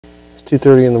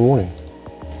2:30 in the morning,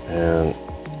 and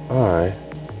I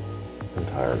am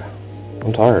tired.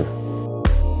 I'm tired.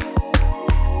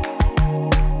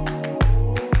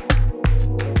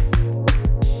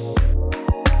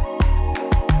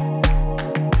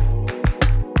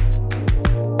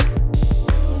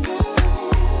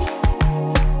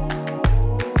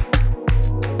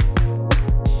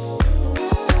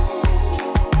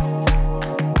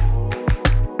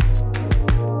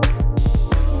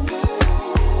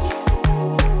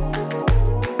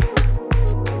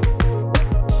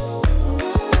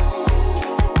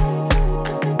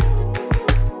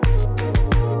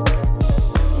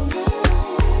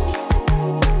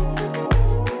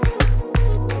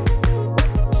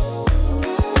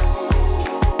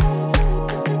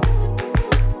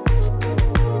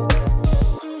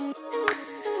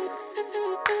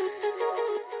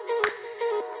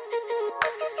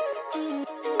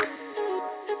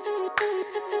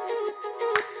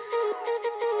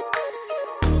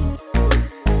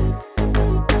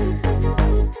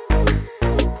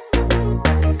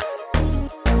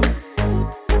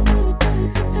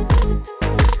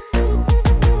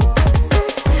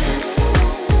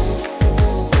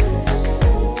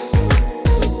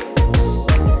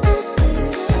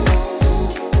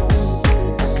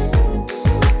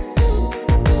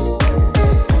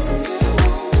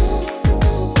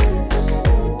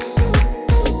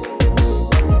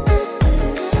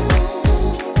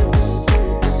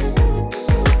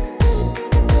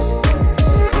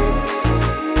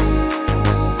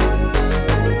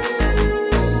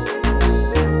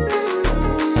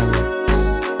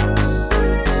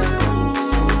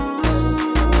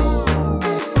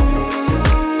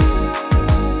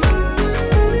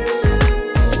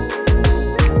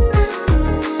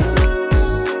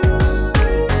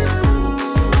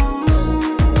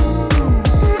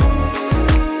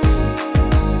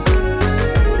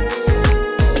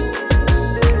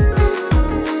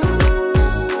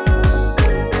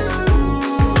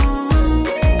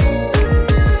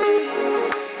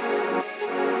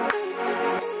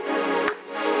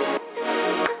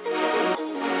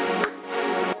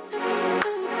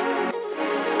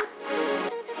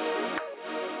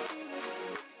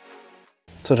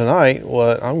 So tonight,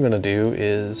 what I'm gonna do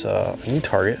is a new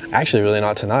target. Actually, really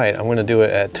not tonight. I'm gonna do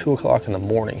it at 2 o'clock in the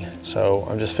morning. So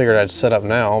I just figured I'd set up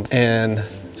now. And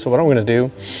so what I'm gonna do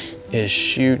is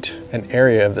shoot an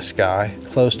area of the sky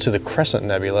close to the Crescent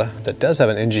Nebula that does have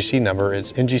an NGC number.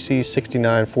 It's NGC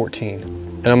 6914.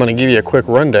 And I'm gonna give you a quick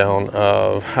rundown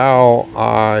of how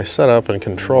I set up and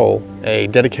control a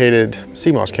dedicated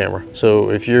CMOS camera. So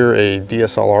if you're a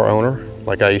DSLR owner,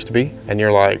 like I used to be, and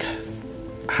you're like,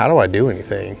 how do I do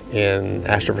anything in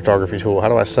astrophotography tool? How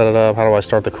do I set it up? How do I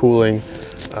start the cooling?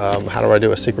 How do I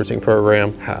do a sequencing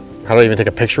program? How do I even take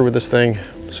a picture with this thing?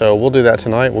 So we'll do that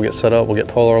tonight. We'll get set up, we'll get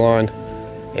polar aligned,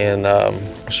 and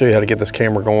I'll show you how to get this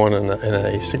camera going and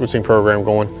a sequencing program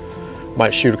going.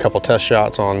 Might shoot a couple test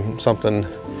shots on something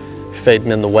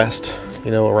fading in the west,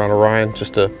 you know, around Orion,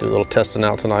 just to do a little testing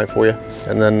out tonight for you.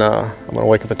 And then I'm gonna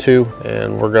wake up at 2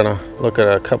 and we're gonna look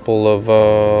at a couple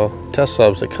of test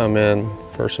subs that come in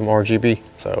for some RGB.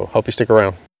 So hope you stick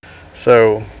around.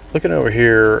 So looking over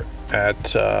here at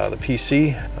the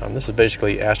PC, this is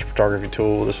basically astrophotography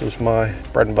tool. This is my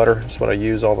bread and butter. It's what I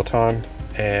use all the time.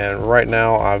 And right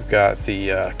now I've got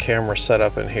the camera set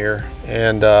up in here.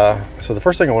 And so the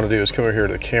first thing I want to do is come over here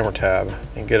to the camera tab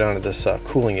and get onto this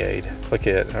cooling aid. Click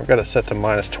it. I've got it set to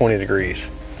minus 20 degrees.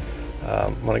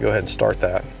 I'm going to go ahead and start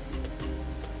that.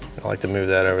 I like to move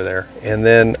that over there. And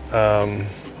then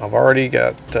I've already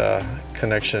got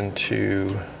connection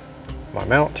to my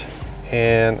mount,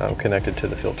 and I'm connected to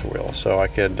the filter wheel. So I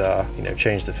could you know,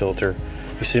 change the filter.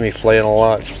 You see me flailing a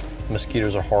lot.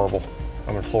 Mosquitoes are horrible.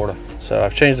 I'm in Florida. So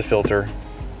I've changed the filter.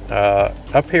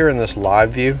 Up here in this live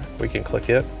view, we can click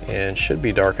it, and it should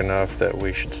be dark enough that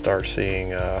we should start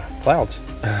seeing clouds.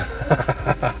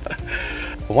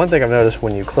 One thing I've noticed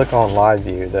when you click on live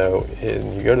view though,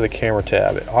 and you go to the camera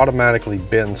tab, it automatically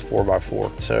bends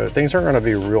 4x4. So things aren't going to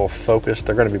be real focused.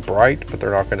 They're going to be bright, but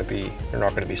they're not going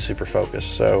to be super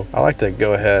focused. So I like to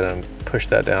go ahead and push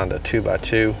that down to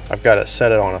 2x2. I've got it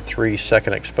set on a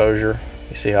 3-second exposure.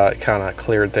 You see how it kind of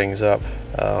cleared things up.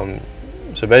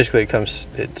 So basically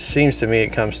it seems to me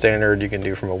it comes standard. You can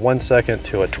do from a 1 second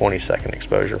to a 20-second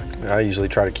exposure. I usually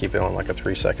try to keep it on like a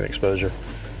 3-second exposure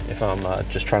if I'm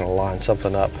just trying to line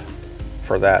something up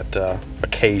for that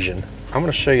occasion. I'm going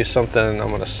to show you something. I'm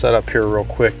going to set up here real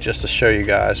quick just to show you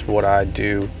guys what I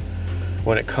do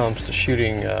when it comes to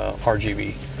shooting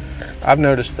RGB. I've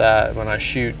noticed that when I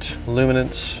shoot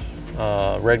luminance,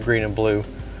 red, green, and blue,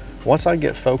 Once I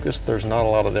get focused, there's not a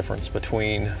lot of difference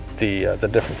between the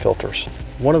different filters.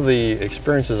 One of the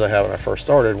experiences I had when I first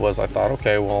started was I thought,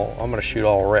 okay, well, I'm gonna shoot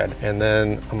all red, and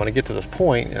then I'm gonna get to this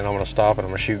point and I'm gonna stop and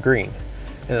I'm gonna shoot green.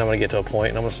 And then I'm gonna get to a point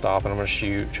and I'm gonna stop and I'm gonna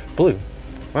shoot blue.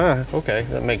 Okay,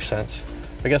 that makes sense.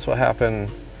 But guess what happened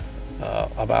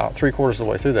about 3/4 of the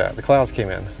way through that? The clouds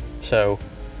came in. So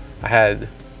I had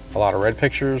a lot of red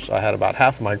pictures, I had about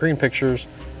half of my green pictures,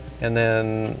 and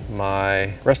then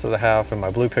my rest of the half and my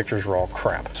blue pictures were all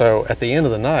crap. So at the end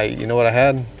of the night, you know what I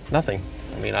had? Nothing.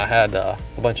 I mean, I had a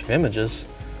bunch of images,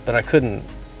 but I couldn't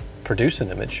produce an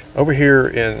image. Over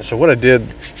here so what I did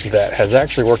that has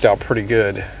actually worked out pretty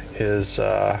good is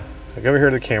I go over here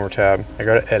to the camera tab, I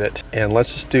go to edit, and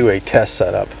let's just do a test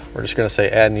setup. We're just gonna say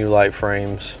add new light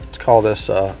frames. Let's call this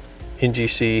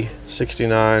NGC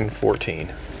 6914.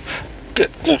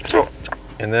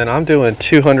 And then I'm doing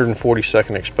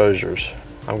 240-second exposures.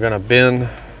 I'm gonna bin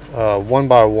one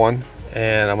by one,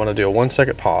 and I'm gonna do a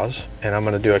 1-second pause, and I'm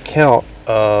gonna do a count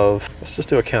of, let's just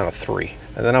do a count of 3.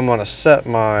 And then I'm gonna set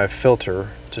my filter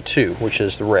to 2, which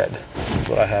is the red. That's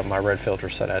what I have my red filter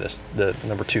set at, is the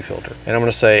number 2 filter. And I'm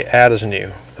gonna say add as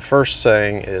new. The first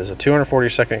thing is a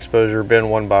 240-second exposure, bin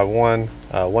one by one,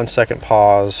 1-second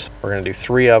pause. We're gonna do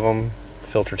 3 of them,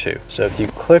 filter 2. So if you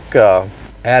click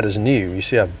add as new, you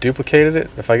see I've duplicated it.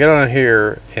 If I get on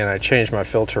here and I change my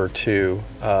filter to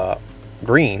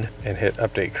green and hit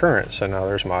update current, so now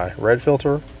there's my red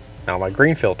filter, now my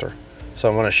green filter. So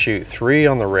I'm gonna shoot 3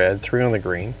 on the red, 3 on the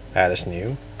green, add as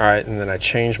new. All right, and then I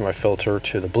change my filter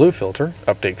to the blue filter,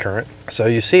 update current. So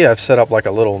you see I've set up like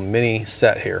a little mini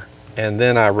set here. And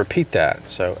then I repeat that.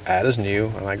 So add as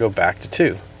new, and I go back to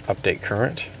 2. Update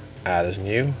current, add as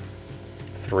new,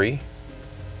 3,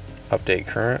 update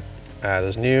current, add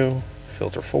as new,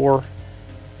 filter 4,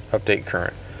 update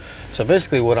current. So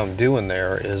basically what I'm doing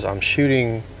there is I'm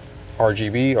shooting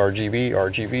RGB, RGB,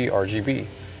 RGB, RGB.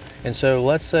 And so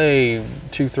let's say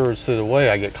 2/3 through the way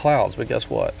I get clouds, but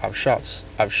guess what? I've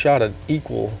shot an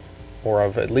equal, or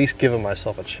I've at least given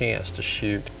myself a chance to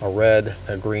shoot a red,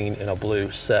 a green, and a blue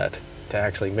set to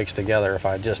actually mix together if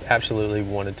I just absolutely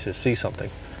wanted to see something.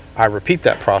 I repeat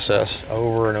that process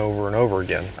over and over and over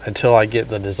again until I get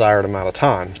the desired amount of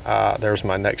time. There's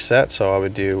my next set, so I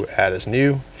would do add as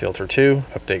new, filter 2,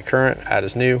 update current, add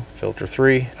as new, filter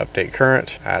 3, update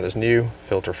current, add as new,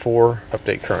 filter 4,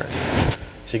 update current.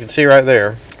 So you can see right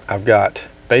there, I've got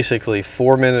basically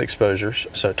 4-minute exposures,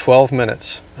 so 12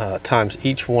 minutes times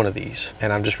each one of these,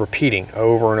 and I'm just repeating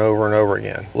over and over and over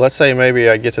again. Let's say maybe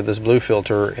I get to this blue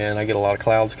filter and I get a lot of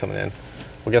clouds coming in.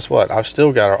 Well, guess what? I've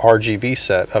still got our RGB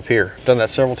set up here. I've done that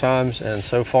several times, and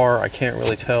so far I can't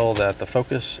really tell that the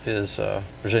focus is,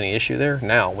 there's any issue there.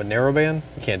 Now, with narrowband,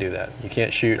 you can't do that. You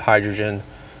can't shoot hydrogen,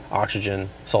 oxygen,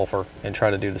 sulfur, and try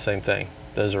to do the same thing.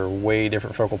 Those are way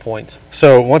different focal points.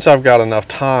 So once I've got enough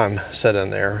time set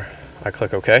in there, I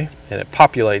click OK, and it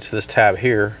populates this tab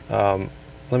here.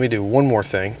 Let me do one more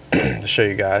thing to show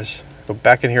you guys. Go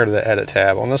back in here to the edit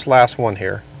tab. On this last one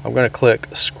here, I'm going to click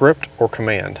script or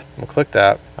command. I'm going to click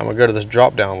that. I'm going to go to this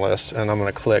drop down list and I'm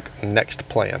going to click next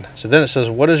plan. So then it says,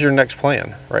 what is your next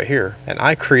plan right here? And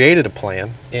I created a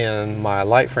plan in my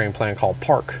light frame plan called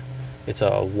Park. It's a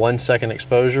 1-second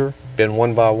exposure, bin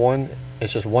one by one.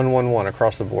 It's just 1, 1, 1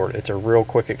 across the board. It's a real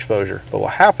quick exposure. But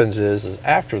what happens is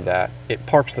after that, it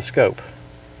parks the scope.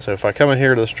 So if I come in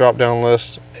here to this drop down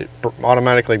list, it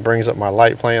automatically brings up my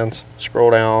light plans.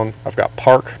 Scroll down, I've got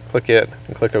Park, click it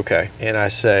and click OK. And I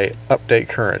say update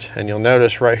current. And you'll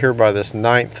notice right here by this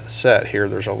 9th set here,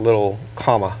 there's a little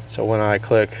comma. So when I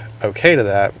click OK to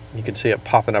that, you can see it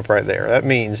popping up right there. That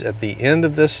means at the end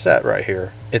of this set right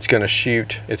here, it's going to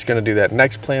shoot, it's going to do that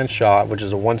next plan shot, which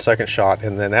is a 1-second shot.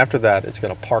 And then after that, it's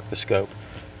going to park the scope.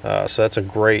 So that's a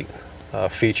great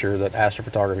feature that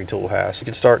astrophotography tool has. You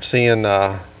can start seeing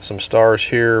some stars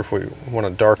here. If we want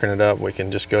to darken it up, we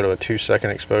can just go to a 2-second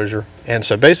exposure. And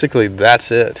so basically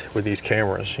that's it with these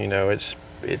cameras. You know, it's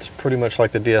pretty much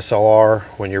like the DSLR.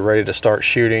 When you're ready to start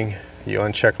shooting, you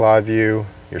uncheck live view,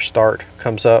 your start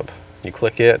comes up, you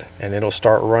click it, and it'll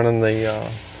start running the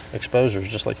exposures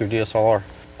just like your DSLR.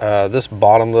 This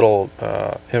bottom little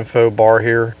info bar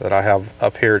here that I have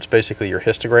up here, it's basically your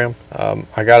histogram.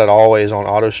 I got it always on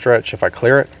auto stretch. If I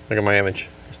clear it, look at my image,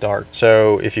 it's dark.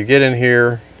 So if you get in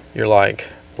here, you're like,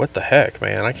 what the heck,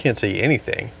 man, I can't see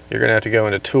anything. You're gonna have to go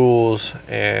into tools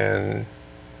and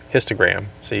histogram.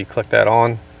 So you click that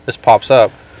on, this pops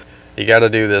up. You gotta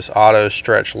do this auto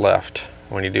stretch left.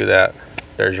 When you do that,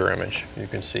 there's your image. You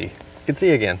can see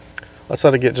again. Let's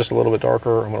let it get just a little bit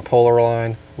darker. I'm going to polar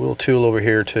align. We'll tool over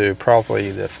here to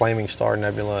probably the Flaming Star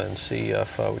Nebula and see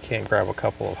if we can't grab a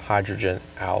couple of hydrogen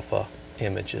alpha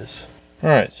images. All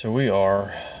right, so we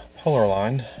are polar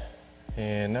aligned,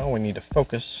 and now we need to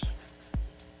focus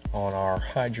on our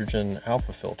hydrogen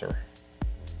alpha filter.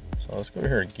 So let's go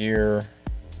here to gear.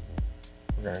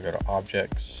 We're gonna go to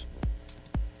objects.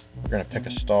 We're gonna pick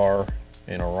a star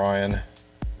in Orion,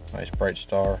 nice bright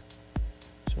star.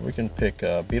 So we can pick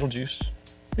Betelgeuse,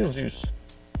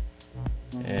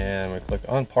 and we click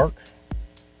on park,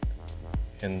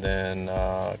 and then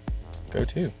go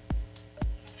to.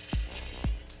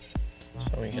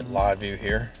 So we can hit live view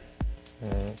here.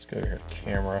 Let's go here to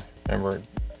camera. Remember, it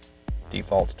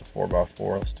defaults to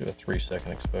 4x4. Let's do a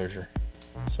 3-second exposure.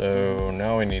 So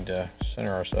now we need to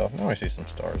center ourselves. Now I see some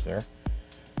stars there.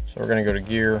 So we're going to go to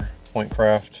gear, point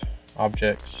craft,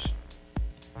 objects,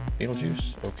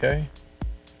 Betelgeuse, okay.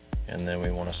 And then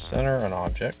we want to center an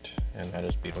object, and that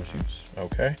is Betelgeuse,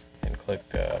 okay. And click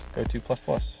go to plus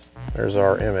plus. There's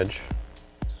our image.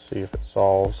 Let's see if it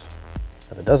solves.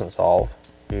 If it doesn't solve,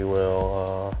 we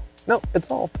will, no, it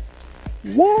solved.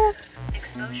 What?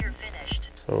 Exposure finished.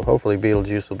 So hopefully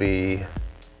Betelgeuse will be,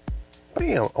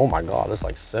 bam, oh my God, it's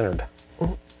like centered.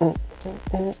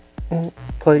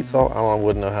 Plate solve, I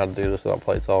wouldn't know how to do this without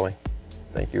plate solving.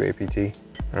 Thank you, APT.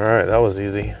 All right, that was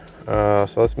easy.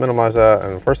 So let's minimize that.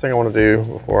 And the first thing I want to do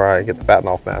before I get the batten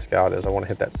off mask out is I want to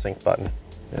hit that sync button.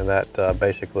 And that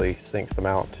basically syncs the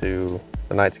mount to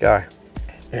the night sky.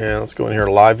 And let's go in here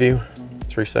to live view,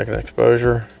 3-second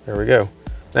exposure. There we go.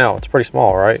 Now it's pretty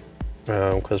small, right?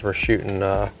 Because we're shooting,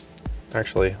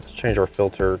 actually, let's change our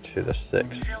filter to the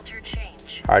 6. Filter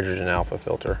change. Hydrogen alpha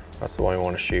filter. That's the one we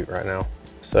want to shoot right now.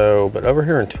 So, but over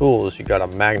here in tools, you got a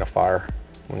magnifier.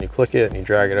 When you click it and you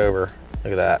drag it over,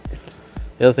 look at that.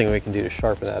 The other thing we can do to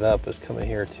sharpen that up is come in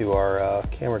here to our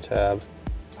camera tab.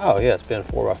 Oh yeah, it's been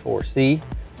 4x4.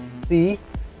 See?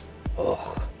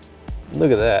 Ugh,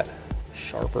 look at that,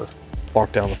 sharper.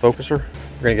 Lock down the focuser.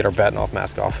 We're gonna get our batten off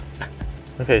mask off.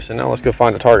 Okay, so now let's go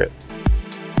find a target.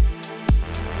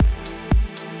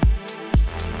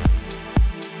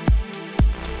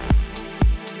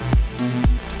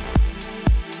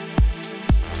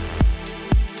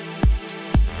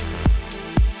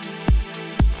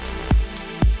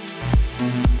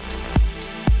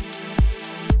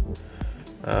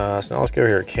 So now let's go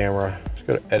here to camera. Let's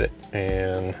go to edit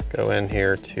and go in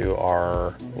here to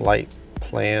our light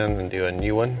plan and do a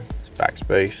new one. It's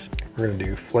backspace. We're gonna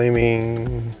do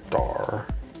flaming star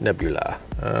nebula.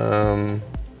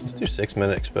 Let's do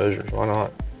 6-minute exposures. Why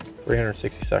not?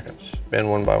 360 seconds. Bend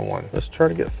one by one. Let's try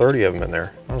to get 30 of them in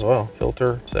there. Might as well.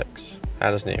 Filter 6.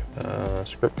 Add as new.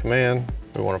 Script command.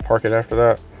 We want to park it after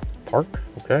that. Park.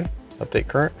 Okay. Update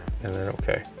current. And then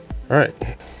okay. All right.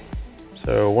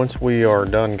 So once we are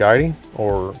done guiding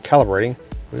or calibrating,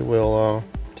 we will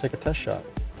take a test shot.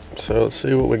 So let's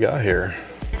see what we got here.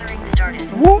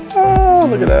 Whoa,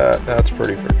 look at that. That's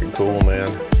pretty freaking cool, man.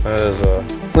 That is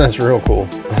that's real cool.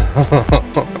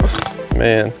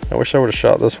 Man, I wish I would have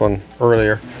shot this one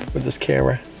earlier with this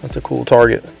camera. That's a cool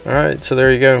target. All right, so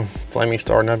there you go. Flaming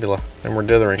Star Nebula, and we're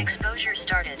dithering. Exposure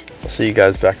started. I'll see you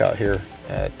guys back out here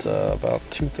at about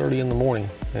 2:30 in the morning,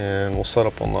 and we'll set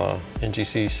up on the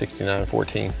NGC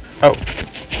 6914. Oh,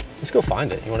 let's go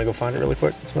find it. You want to go find it really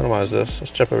quick? Let's minimize this.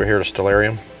 Let's jump over here to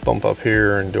Stellarium. Bump up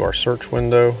here and do our search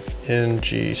window.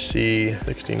 NGC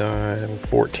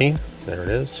 6914. There it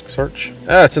is. Search.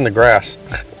 Ah, it's in the grass.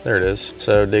 There it is.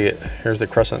 So dig it. Here's the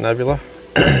Crescent Nebula.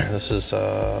 This is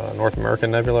North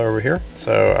American Nebula over here.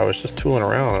 So I was just tooling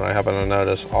around and I happened to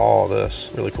notice all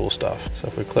this really cool stuff. So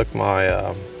if we click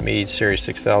my Meade Series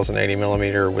 6080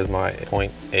 millimeter with my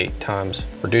 0.8 times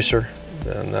reducer,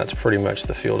 then that's pretty much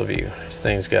the field of view. This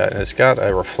thing's got, and it's got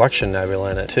a reflection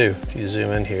nebula in it too. If you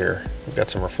zoom in here, we've got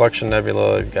some reflection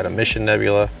nebula, we've got a mission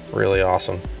nebula, really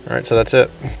awesome. All right, so that's it.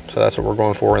 So that's what we're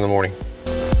going for in the morning.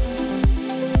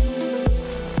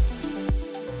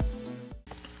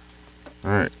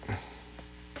 All right, I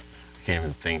can't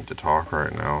even think to talk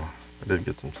right now. I did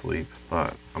get some sleep,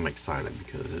 but I'm excited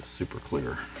because it's super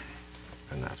clear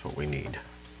and that's what we need.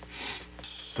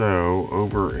 So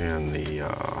over in the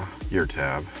gear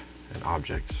tab and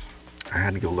objects, I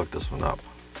had to go look this one up.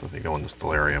 So if you go into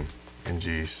Stellarium,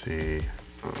 NGC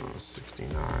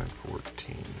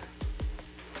 6914.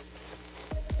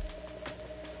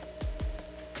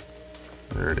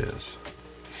 There it is.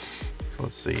 So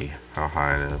let's see how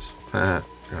high it is. I'm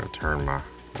gonna turn my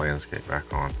landscape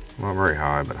back on. Not very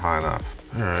high, but high enough.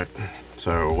 All right,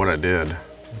 so what I did,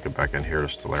 get back in here to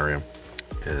Stellarium,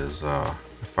 is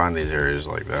find these areas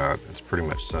like that. It's pretty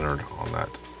much centered on that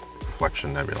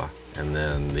reflection nebula. And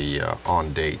then the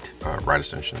on date, right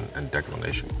ascension and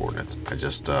declination coordinates. I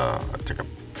just I took a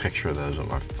picture of those on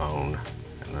my phone,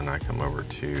 and and then I come over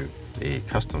to the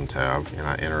custom tab and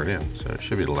I enter it in. So it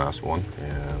should be the last one,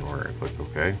 and we're gonna click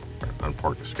OK.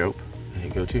 Unpark the scope and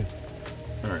hit go to.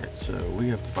 All right, so we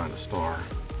have to find a star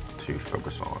to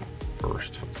focus on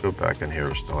first. Let's go back in here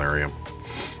to Stellarium.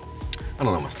 I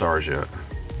don't know my stars yet.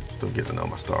 Still getting to know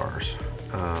my stars.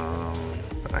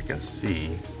 But I can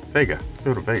see Vega.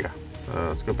 Go to Vega.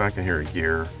 Let's go back in here to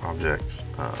gear, objects,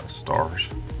 stars.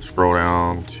 Scroll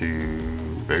down to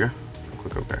Vega and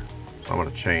click OK. So I'm going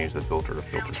to change the filter to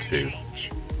filter 2.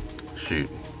 Shoot,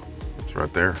 it's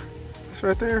right there. It's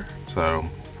right there. So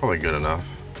probably good enough.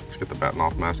 Let's get the batten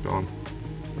off mask on.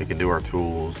 We can do our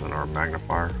tools and our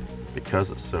magnifier.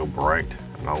 Because it's so bright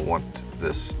and I want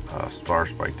this star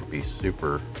spike to be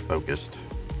super focused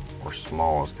or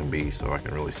small as can be so I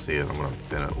can really see it, I'm going to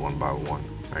bend it one by one.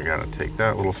 I got to take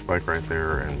that little spike right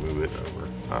there and move it over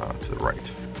to the right.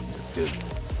 That's good.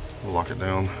 We'll lock it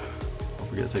down. Don't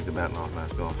forget to take the batten off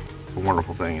mask off. It's a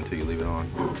wonderful thing until you leave it on.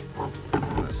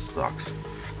 This sucks.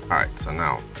 All right, so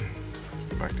now let's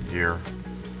go back to gear,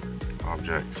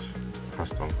 objects,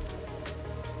 custom,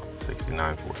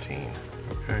 6914.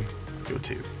 Okay, go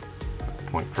to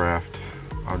point craft,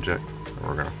 object that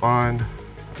we're going to find,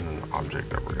 and then the object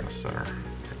that we're going to center.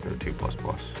 Go to ++.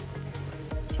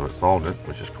 So it solved it,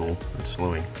 which is cool. It's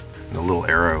slewing. And the little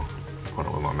arrow, I put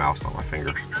it with my mouse, not my finger,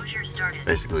 Exposure started.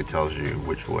 basically tells you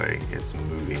which way it's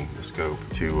moving the scope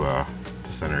to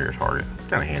center your target. It's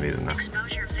kind of handy to know.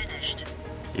 Exposure finished.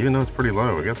 Even though it's pretty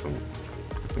low, we got some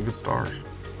good stars.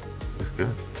 Looks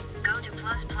good. Go to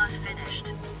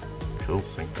finished. Cool,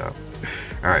 sync that.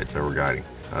 All right, so we're guiding.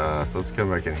 So let's come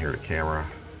back in here to camera,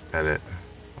 edit.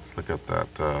 Let's look up that,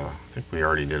 I think we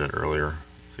already did it earlier.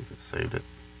 See if it saved it.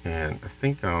 And I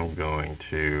think I'm going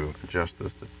to adjust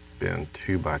this to bin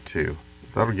 2x2.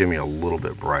 That'll give me a little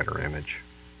bit brighter image.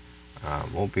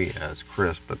 Won't be as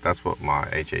crisp, but that's what my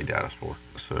HA data is for.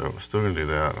 So I'm still gonna do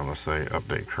that. I'm gonna say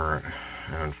update current.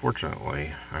 And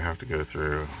unfortunately, I have to go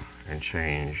through and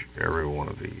change every one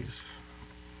of these.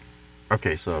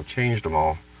 Okay, so I've changed them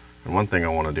all. And one thing I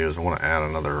wanna do is I wanna add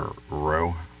another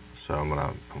row. So I'm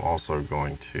also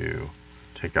going to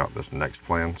take out this next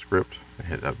plan script and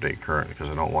hit update current because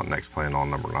I don't want next plan on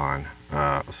number 9.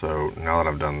 So now that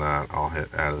I've done that, I'll hit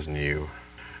add as new.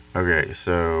 Okay,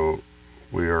 so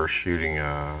we are shooting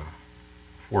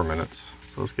 4 minutes.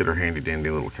 So let's get our handy dandy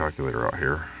little calculator out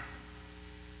here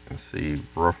and see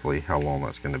roughly how long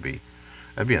that's going to be.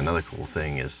 That'd be another cool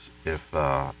thing is if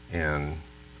in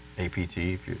APT,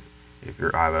 if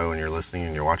you're IVO and you're listening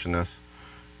and you're watching this,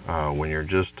 when you're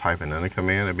just typing in a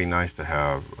command, it'd be nice to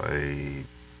have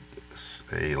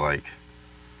like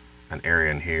an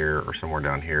area in here or somewhere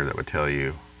down here that would tell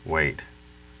you, wait,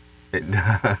 it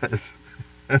does.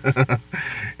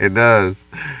 It does.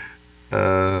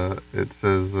 It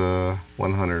says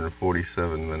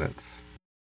 147 minutes.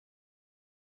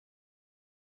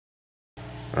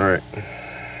 All right,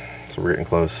 so we're getting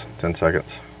close. 10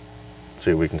 seconds. Let's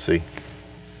see what we can see.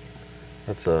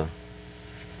 That's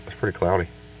pretty cloudy,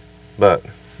 but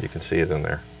you can see it in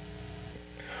there.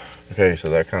 Okay, so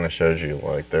that kind of shows you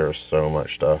like there's so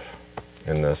much stuff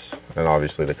in this, and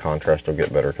obviously the contrast will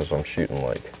get better because I'm shooting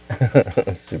like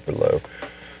super low,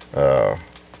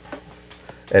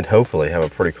 and hopefully have a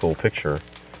pretty cool picture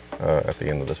at the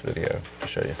end of this video to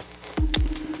show you.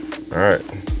 All right,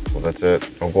 well that's it.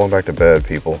 I'm going back to bed,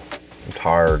 people. I'm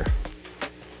tired.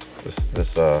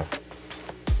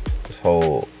 This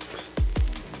whole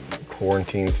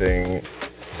quarantine thing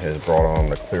has brought on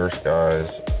the clear skies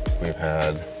we've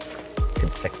had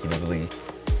consecutively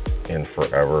in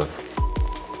forever.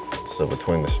 So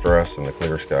between the stress and the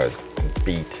clear skies, I'm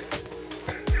beat.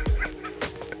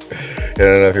 I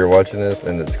don't know if you're watching this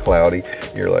and it's cloudy,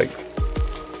 you're like,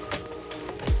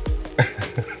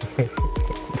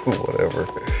 whatever.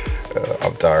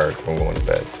 I'm tired, I'm going to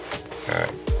bed. All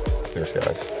right, clear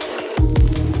skies.